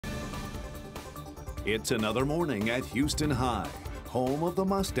It's another morning at Houston High, home of the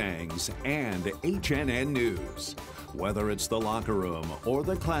Mustangs and HNN News. Whether it's the locker room or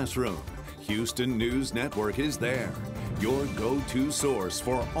the classroom, Houston News Network is there, your go-to source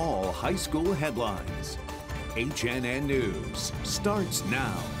for all high school headlines. HNN News starts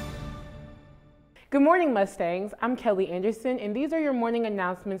now. Good morning, Mustangs. I'm Kelly Anderson, and these are your morning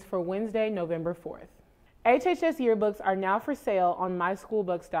announcements for Wednesday, November 4th. HHS yearbooks are now for sale on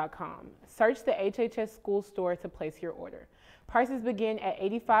myschoolbooks.com. Search the HHS school store to place your order. Prices begin at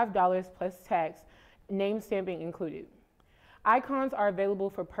 $85 plus tax, name stamping included. Icons are available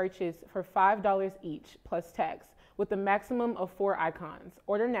for purchase for $5 each plus tax, with a maximum of 4 icons.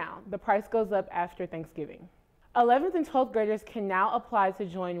 Order now. The price goes up after Thanksgiving. 11th and 12th graders can now apply to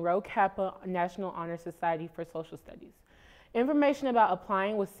join Rho Kappa National Honor Society for Social Studies. Information about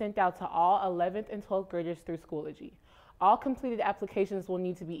applying was sent out to all 11th and 12th graders through Schoology. All completed applications will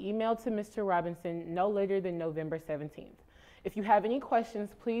need to be emailed to Mr. Robinson no later than November 17th. If you have any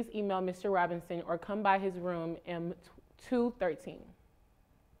questions, please email Mr. Robinson or come by his room M213.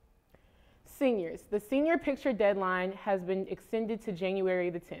 Seniors, the senior picture deadline has been extended to January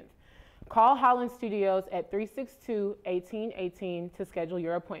the 10th. Call Holland Studios at 362-1818 to schedule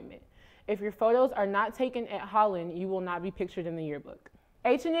your appointment. If your photos are not taken at Holland, you will not be pictured in the yearbook.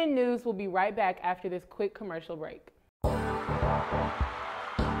 HNN News will be right back after this quick commercial break.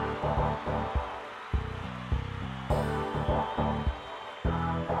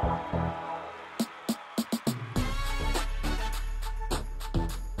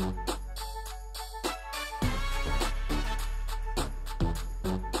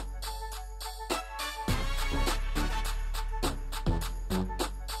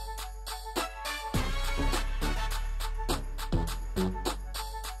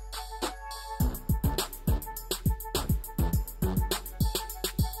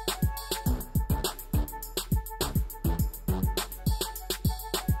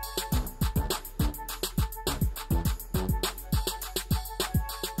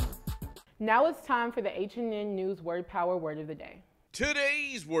 Now it's time for the HNN News Word Power Word of the Day.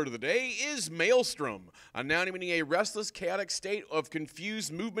 Today's word of the day is maelstrom, a noun meaning a restless, chaotic state of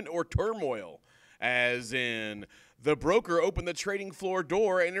confused movement or turmoil. As in, the broker opened the trading floor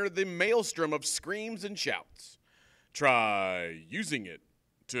door and entered the maelstrom of screams and shouts. Try using it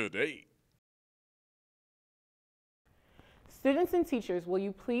today. Students and teachers, will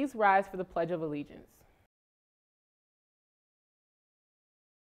you please rise for the Pledge of Allegiance?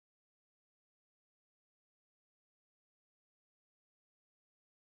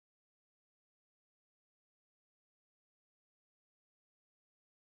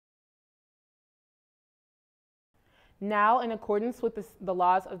 Now, in accordance with the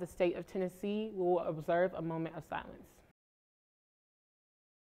laws of the state of Tennessee, we will observe a moment of silence.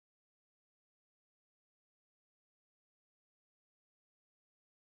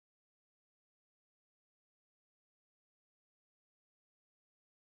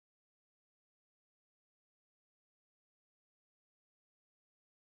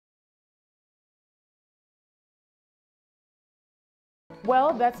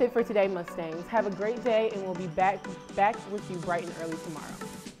 Well, that's it for today, Mustangs. Have a great day, and we'll be back with you bright and early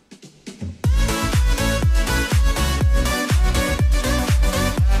tomorrow.